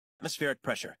Atmospheric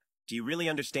pressure. Do you really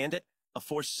understand it? A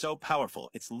force so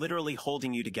powerful, it's literally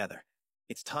holding you together.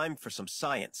 It's time for some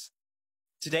science.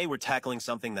 Today we're tackling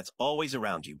something that's always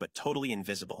around you but totally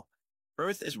invisible.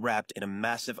 Earth is wrapped in a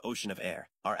massive ocean of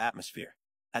air, our atmosphere.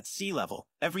 At sea level,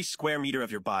 every square meter of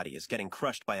your body is getting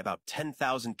crushed by about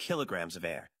 10,000 kilograms of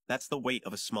air. That's the weight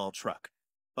of a small truck.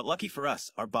 But lucky for us,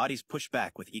 our bodies push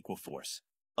back with equal force.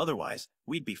 Otherwise,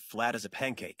 we'd be flat as a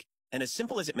pancake. And as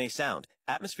simple as it may sound,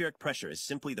 atmospheric pressure is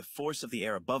simply the force of the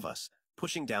air above us,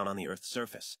 pushing down on the Earth's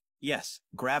surface. Yes,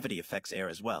 gravity affects air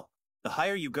as well. The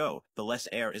higher you go, the less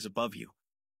air is above you.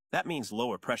 That means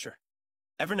lower pressure.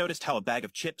 Ever noticed how a bag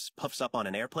of chips puffs up on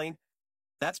an airplane?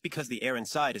 That's because the air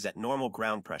inside is at normal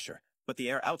ground pressure, but the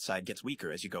air outside gets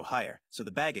weaker as you go higher, so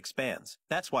the bag expands.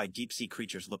 That's why deep-sea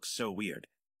creatures look so weird.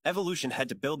 Evolution had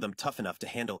to build them tough enough to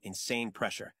handle insane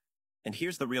pressure. And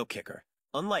here's the real kicker.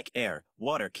 Unlike air,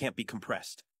 water can't be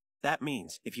compressed. That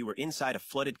means, if you were inside a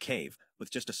flooded cave with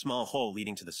just a small hole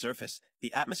leading to the surface,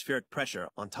 the atmospheric pressure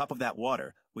on top of that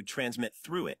water would transmit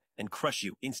through it and crush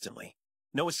you instantly.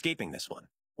 No escaping this one.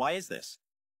 Why is this?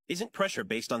 Isn't pressure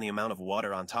based on the amount of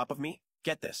water on top of me?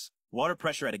 Get this. Water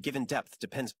pressure at a given depth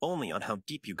depends only on how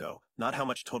deep you go, not how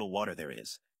much total water there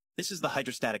is. This is the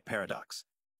hydrostatic paradox.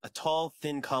 A tall,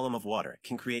 thin column of water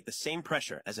can create the same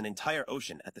pressure as an entire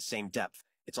ocean at the same depth.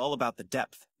 It's all about the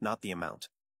depth, not the amount.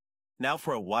 Now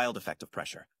for a wild effect of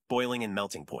pressure, boiling and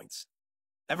melting points.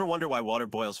 Ever wonder why water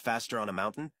boils faster on a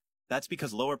mountain? That's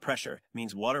because lower pressure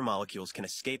means water molecules can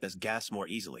escape as gas more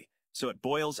easily, so it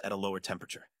boils at a lower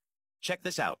temperature. Check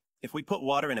this out. If we put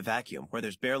water in a vacuum where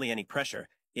there's barely any pressure,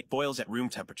 it boils at room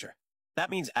temperature. That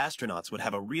means astronauts would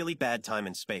have a really bad time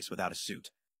in space without a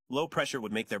suit. Low pressure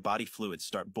would make their body fluids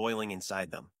start boiling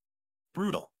inside them.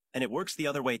 Brutal. And it works the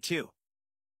other way too.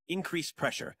 Increased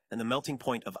pressure and the melting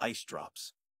point of ice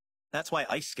drops. That's why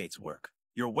ice skates work.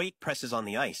 Your weight presses on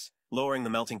the ice, lowering the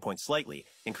melting point slightly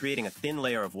and creating a thin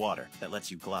layer of water that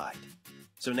lets you glide.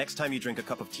 So next time you drink a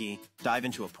cup of tea, dive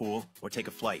into a pool, or take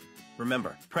a flight,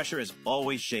 remember, pressure is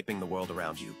always shaping the world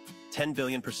around you. 10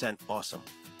 billion% awesome.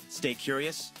 Stay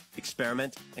curious,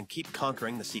 experiment, and keep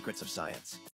conquering the secrets of science.